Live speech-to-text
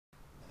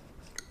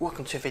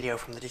Welcome to a video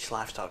from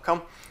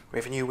thedigitallife.com. We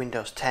have a new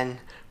Windows 10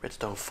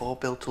 Redstone 4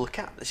 build to look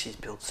at. This is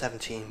build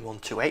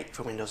 17128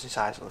 for Windows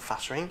Insider on the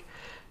fast ring.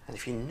 And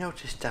if you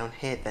notice down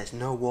here, there's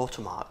no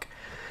watermark.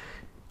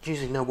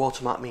 Usually no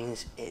watermark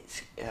means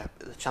it's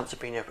the chance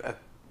of being a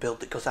build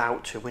that goes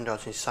out to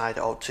Windows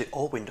Insider or to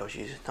all Windows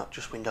users, not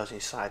just Windows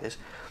Insiders.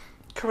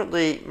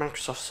 Currently,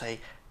 Microsoft say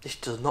this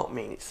does not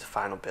mean it's the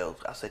final build,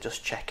 as they're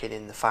just checking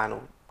in the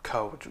final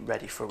code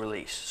ready for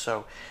release.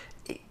 So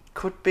it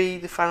could be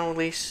the final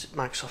release.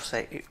 Microsoft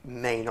say it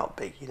may not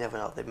be. You never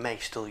know. They may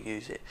still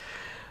use it.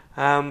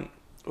 Well,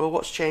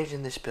 what's changed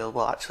in this build?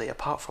 Well, actually,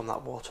 apart from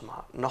that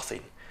watermark,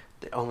 nothing.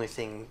 The only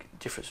thing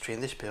difference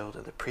between this build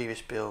and the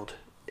previous build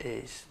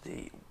is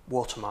the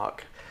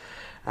watermark.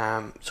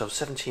 So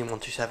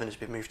 17127 has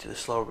been moved to the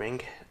slow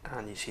ring,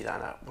 and you see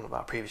that in one of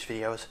our previous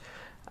videos.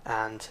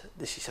 And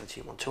this is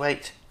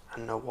 17128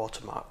 and no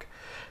watermark.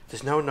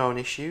 There's no known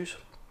issues,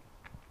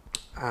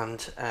 and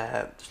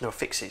there's no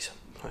fixes.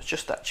 It's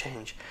just that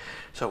change.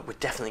 So we're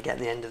definitely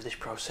getting the end of this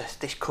process.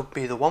 This could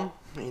be the one,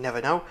 you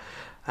never know.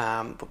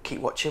 But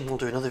keep watching. We'll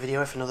do another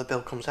video if another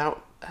build comes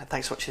out.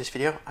 Thanks for watching this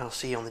video, and I'll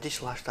see you on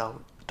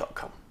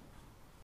thedigitalLifestyle.com.